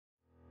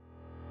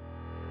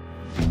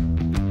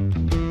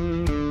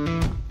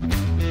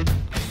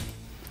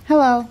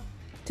Hello,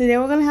 today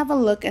we're going to have a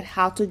look at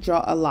how to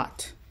draw a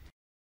lot.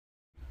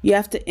 You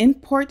have to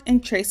import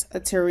and trace a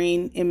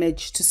terrain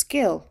image to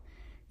scale.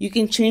 You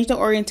can change the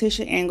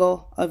orientation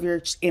angle of your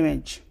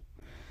image.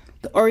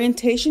 The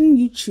orientation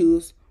you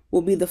choose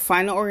will be the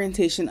final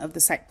orientation of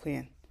the site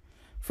plan.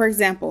 For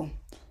example,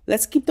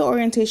 let's keep the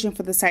orientation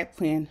for the site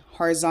plan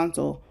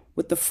horizontal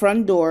with the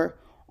front door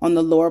on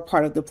the lower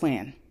part of the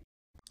plan.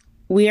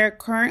 We are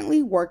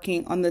currently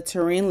working on the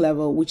terrain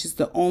level, which is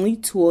the only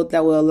tool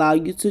that will allow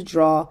you to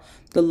draw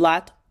the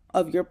lot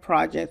of your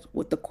project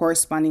with the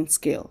corresponding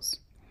scales.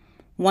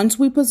 Once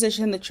we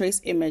position the trace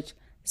image,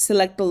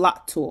 select the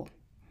lot tool.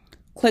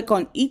 Click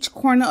on each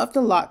corner of the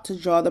lot to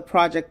draw the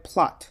project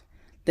plot,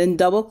 then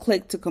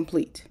double-click to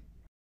complete.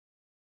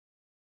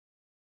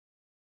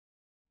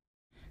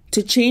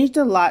 To change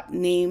the lot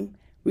name,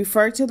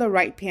 refer to the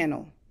right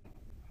panel.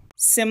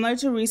 Similar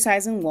to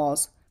resizing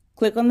walls,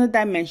 click on the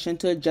dimension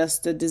to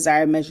adjust the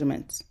desired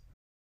measurements.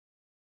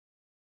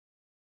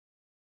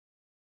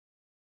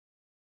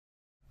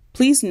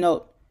 Please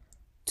note,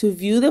 to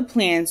view the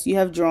plans you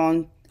have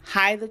drawn,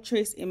 hide the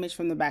trace image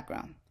from the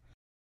background.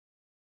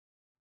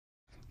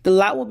 The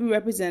lot will be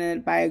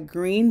represented by a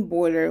green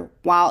border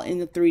while in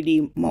the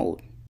 3D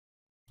mode.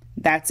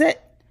 That's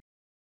it.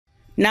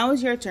 Now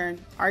is your turn.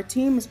 Our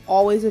team is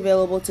always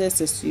available to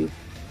assist you.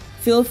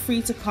 Feel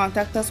free to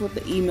contact us with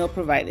the email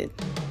provided.